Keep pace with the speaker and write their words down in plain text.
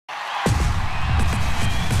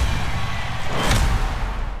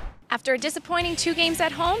After a disappointing 2 games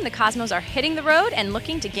at home, the Cosmos are hitting the road and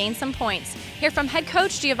looking to gain some points. Hear from head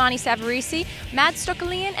coach Giovanni Savarese, Mads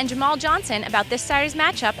Stokkelien, and Jemal Johnson about this Saturday's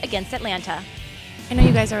matchup against Atlanta. I know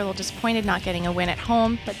you guys are a little disappointed not getting a win at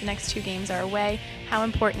home, but the next 2 games are away. How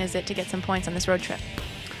important is it to get some points on this road trip?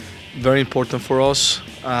 Very important for us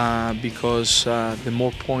because the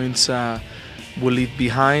more points we leave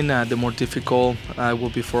behind, the more difficult it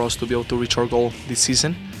will be for us to be able to reach our goal this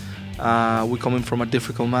season. We're coming from a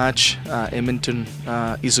difficult match. Edmonton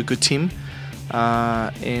is a good team,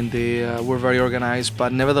 and we're very organized.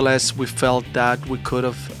 But nevertheless, we felt that we could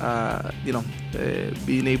have,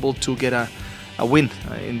 been able to get a win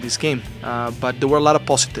in this game. But there were a lot of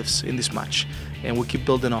positives in this match, and we keep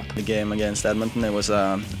building up. The game against Edmonton, it was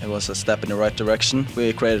a step in the right direction.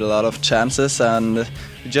 We created a lot of chances, and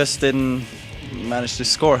we just didn't manage to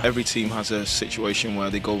score. Every team has a situation where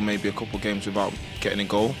they go maybe a couple of games without getting a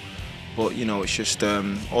goal. But it's just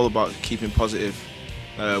all about keeping positive.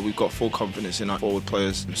 We've got full confidence in our forward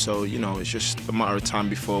players, so it's just a matter of time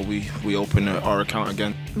before we open our account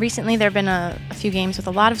again. Recently there have been a few games with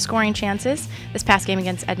a lot of scoring chances, this past game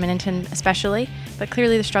against Edmonton especially, but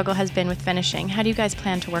clearly the struggle has been with finishing. How do you guys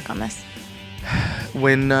plan to work on this?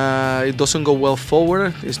 When it doesn't go well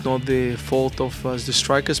forward, it's not the fault of us, the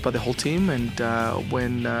strikers, but the whole team. And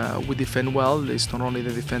when we defend well, it's not only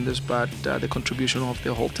the defenders, but the contribution of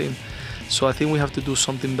the whole team. So I think we have to do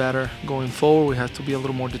something better going forward. We have to be a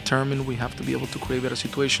little more determined. We have to be able to create better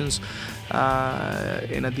situations.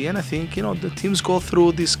 And at the end, I think the teams go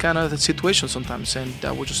through this kind of situation sometimes,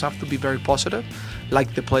 and we just have to be very positive,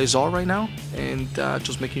 like the players are right now, and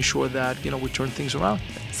just making sure that we turn things around.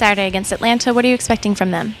 Saturday against Atlanta, what are you expecting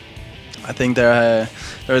from them? I think they're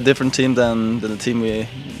a different team than the team we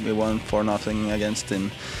won 4-0 against in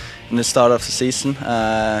the start of the season.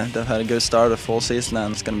 They've had a good start of full season,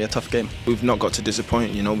 and it's going to be a tough game. We've not got to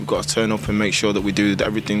disappoint. We've got to turn up and make sure that we do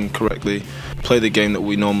everything correctly, play the game that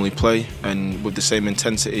we normally play, and with the same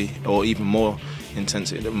intensity or even more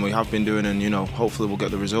intensity than we have been doing, and hopefully we'll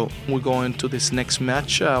get the result. We're going to this next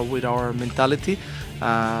match with our mentality,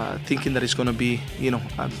 thinking that it's going to be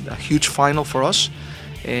a huge final for us,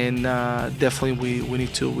 and definitely we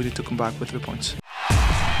need to come back with 3 points.